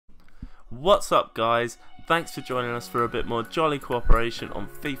What's up guys, thanks for joining us for a bit more jolly cooperation on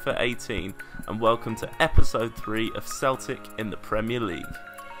FIFA 18 and welcome to episode 3 of Celtic in the Premier League.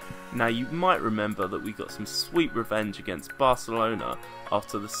 Now you might remember that we got some sweet revenge against Barcelona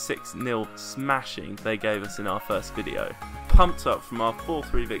after the 6-0 smashing they gave us in our first video. Pumped up from our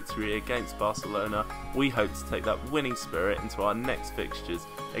 4-3 victory against Barcelona, we hope to take that winning spirit into our next fixtures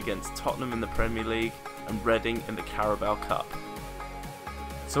against Tottenham in the Premier League and Reading in the Carabao Cup.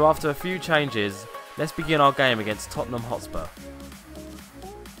 So after a few changes, let's begin our game against Tottenham Hotspur.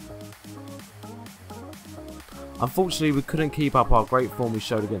 Unfortunately, we couldn't keep up our great form we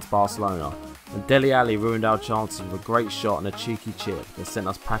showed against Barcelona, and Dele Alli ruined our chances with a great shot and a cheeky chip that sent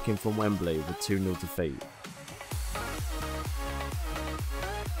us packing from Wembley with a 2-0 defeat.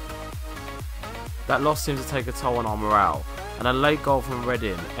 That loss seemed to take a toll on our morale, and a late goal from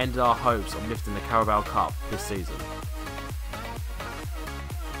Reading ended our hopes of lifting the Carabao Cup this season.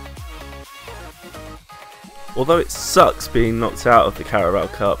 Although it sucks being knocked out of the Carabao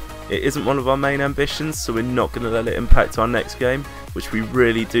Cup, it isn't one of our main ambitions, so we're not going to let it impact our next game, which we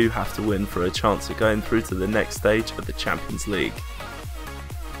really do have to win for a chance of going through to the next stage of the Champions League.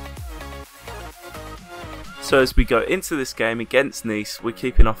 So as we go into this game against Nice, we're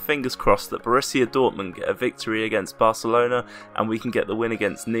keeping our fingers crossed that Borussia Dortmund get a victory against Barcelona and we can get the win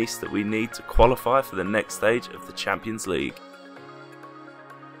against Nice that we need to qualify for the next stage of the Champions League.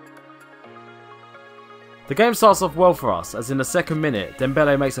 The game starts off well for us, as in the second minute,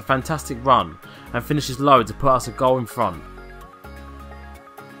 Dembele makes a fantastic run and finishes low to put us a goal in front.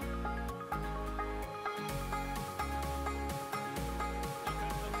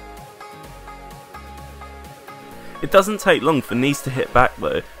 It doesn't take long for Nice to hit back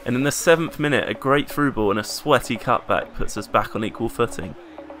though, and in the 7th minute a great through ball and a sweaty cutback puts us back on equal footing.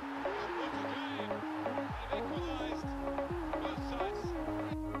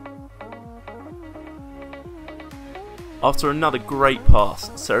 After another great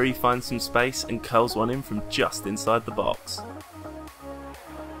pass, Seri finds some space and curls one in from just inside the box.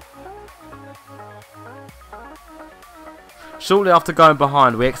 Shortly after going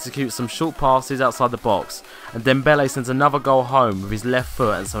behind, we execute some short passes outside the box, and Dembele sends another goal home with his left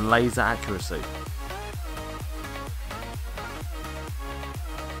foot and some laser accuracy.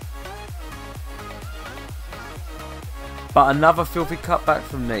 But another filthy cutback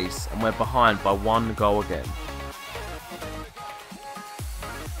from Nice, and we're behind by one goal again.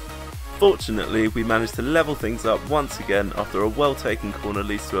 Fortunately, we managed to level things up once again after a well taken corner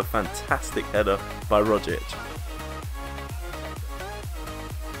leads to a fantastic header by Rogic.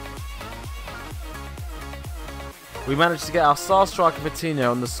 We managed to get our star striker Vitinho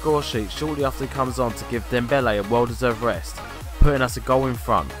on the score sheet shortly after he comes on to give Dembele a well-deserved rest, putting us a goal in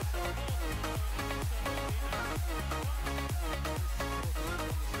front.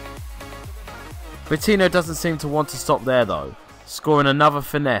 Vitinho doesn't seem to want to stop there though, scoring another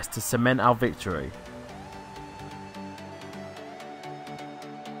finesse to cement our victory.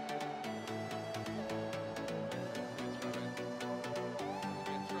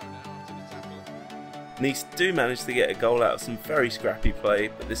 Nice do manage to get a goal out of some very scrappy play,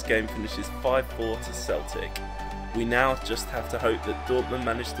 but this game finishes 5-4 to Celtic. We now just have to hope that Dortmund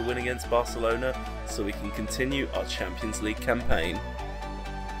manage to win against Barcelona so we can continue our Champions League campaign.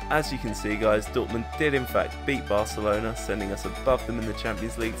 As you can see guys, Dortmund did in fact beat Barcelona, sending us above them in the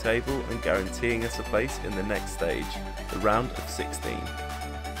Champions League table and guaranteeing us a place in the next stage, the round of 16.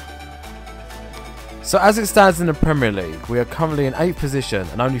 So as it stands in the Premier League, we are currently in 8th position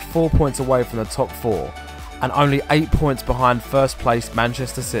and only 4 points away from the top 4, and only 8 points behind first place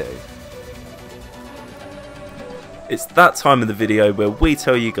Manchester City. It's that time of the video where we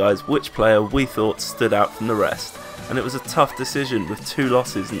tell you guys which player we thought stood out from the rest. And it was a tough decision with 2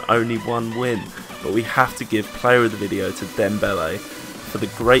 losses and only 1 win, but we have to give player of the video to Dembele for the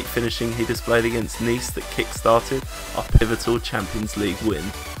great finishing he displayed against Nice that kick-started our pivotal Champions League win.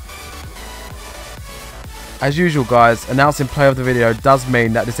 As usual guys, announcing player of the video does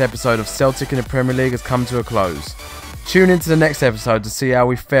mean that this episode of Celtic in the Premier League has come to a close. Tune into the next episode to see how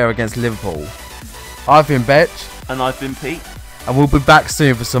we fare against Liverpool. I've been Betch. And I've been Pete. And we'll be back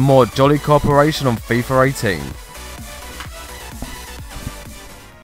soon for some more jolly cooperation on FIFA 18.